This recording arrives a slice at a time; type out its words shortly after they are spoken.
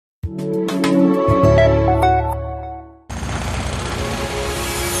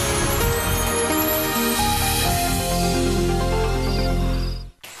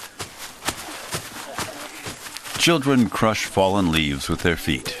Children crush fallen leaves with their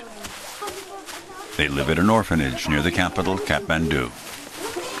feet. They live at an orphanage near the capital, Kathmandu.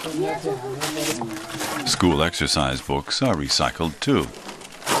 School exercise books are recycled too.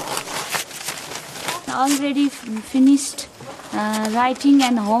 Already finished writing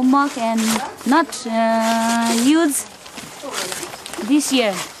and homework and not use this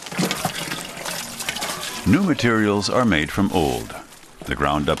year. New materials are made from old. The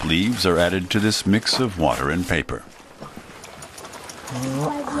ground up leaves are added to this mix of water and paper.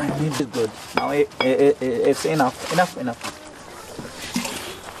 I need it good. Now it's enough.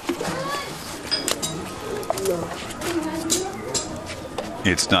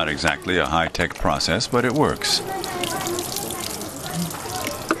 It's not exactly a high-tech process, but it works.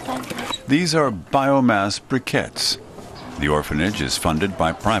 These are biomass briquettes. The orphanage is funded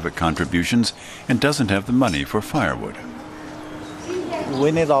by private contributions and doesn't have the money for firewood. We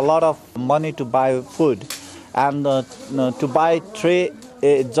need a lot of money to buy food, and to buy tree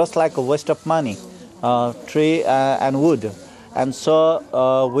is just like a waste of money, tree and wood. And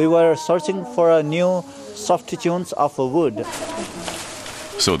so we were searching for a new substitutes of wood.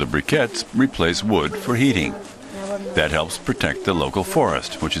 So the briquettes replace wood for heating. That helps protect the local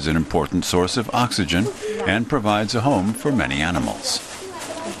forest, which is an important source of oxygen and provides a home for many animals.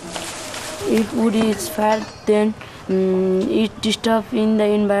 If wood is fat, then it disturbs in the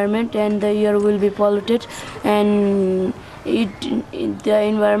environment and the air will be polluted, and the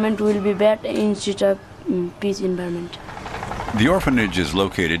environment will be bad instead of peace environment. The orphanage is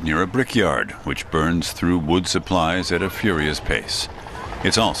located near a brickyard, which burns through wood supplies at a furious pace.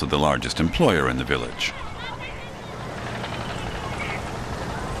 It's also the largest employer in the village.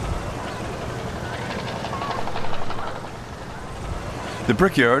 The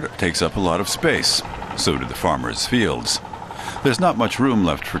brickyard takes up a lot of space. So do the farmers' fields. There's not much room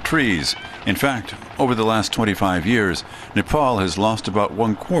left for trees. In fact, over the last 25 years, Nepal has lost about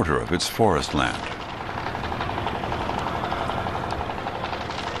 1/4 of its forest land.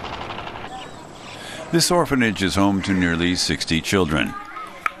 This orphanage is home to nearly 60 children.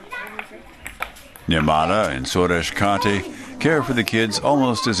 Nyamara and Soresh Kate care for the kids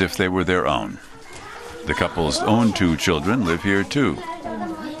almost as if they were their own. The couple's own 2 children live here too.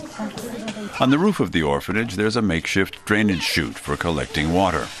 On the roof of the orphanage, there's a makeshift drainage chute for collecting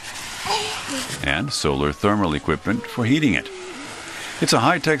water and solar thermal equipment for heating it. It's a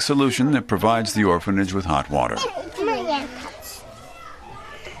high-tech solution that provides the orphanage with hot water.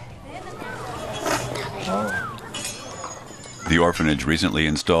 The orphanage recently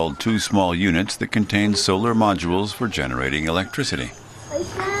installed 2 small units that contain solar modules for generating electricity.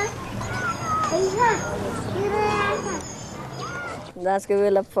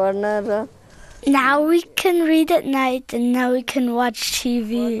 Now we can read at night and now we can watch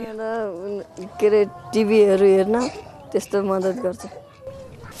TV.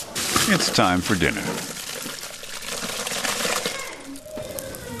 It's time for dinner.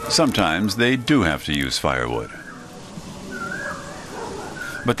 Sometimes they do have to use firewood.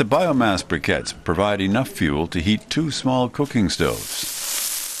 But the biomass briquettes provide enough fuel to heat 2 small cooking stoves.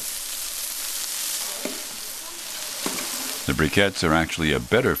 The briquettes are actually a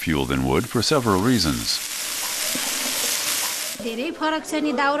better fuel than wood for several reasons.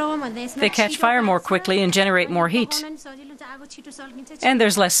 They catch fire more quickly and generate more heat. And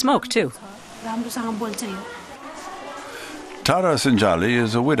there's less smoke, too. Tara Sinjali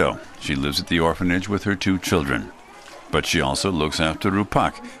is a widow. She lives at the orphanage with her 2 children. But she also looks after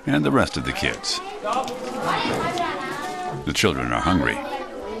Rupak and the rest of the kids. The children are hungry.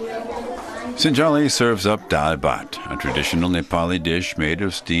 Sinjali serves up dal bhat, a traditional Nepali dish made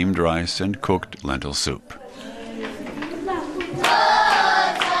of steamed rice and cooked lentil soup.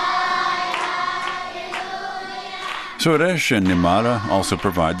 Suresh and Nimara also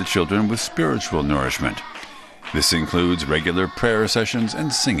provide the children with spiritual nourishment. This includes regular prayer sessions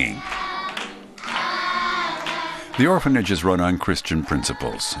and singing. The orphanage is run on Christian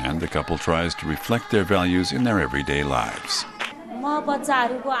principles, and the couple tries to reflect their values in their everyday lives.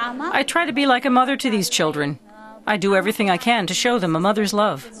 I try to be like a mother to these children. I do everything I can to show them a mother's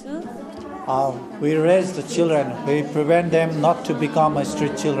love. We raise the children. We prevent them not to become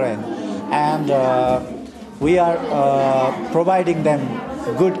street children. And we are providing them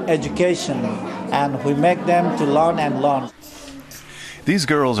good education, and we make them to learn and learn. These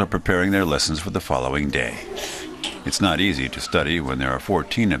girls are preparing their lessons for the following day. It's not easy to study when there are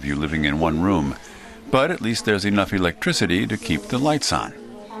 14 of you living in one room, but at least there's enough electricity to keep the lights on.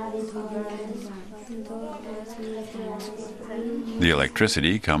 The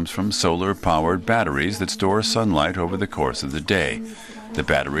electricity comes from solar-powered batteries that store sunlight over the course of the day. The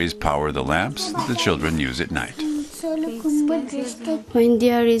batteries power the lamps that the children use at night. When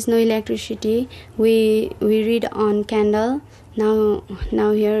there is no electricity, we read on candle.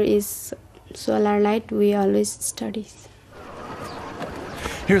 Now here is solar light. We always study.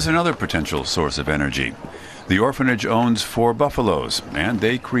 Here's another potential source of energy. The orphanage owns 4 buffaloes, and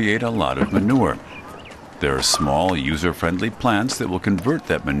they create a lot of manure. There are small, user-friendly plants that will convert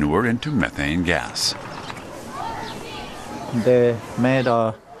that manure into methane gas. They made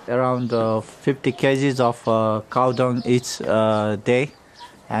around 50 kgs of cow dung each day.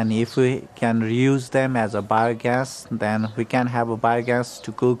 And if we can reuse them as a biogas, then we can have a biogas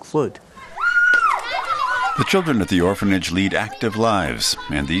to cook food. The children at the orphanage lead active lives,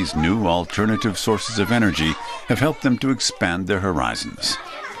 and these new alternative sources of energy have helped them to expand their horizons.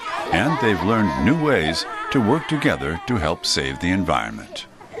 And they've learned new ways to work together to help save the environment.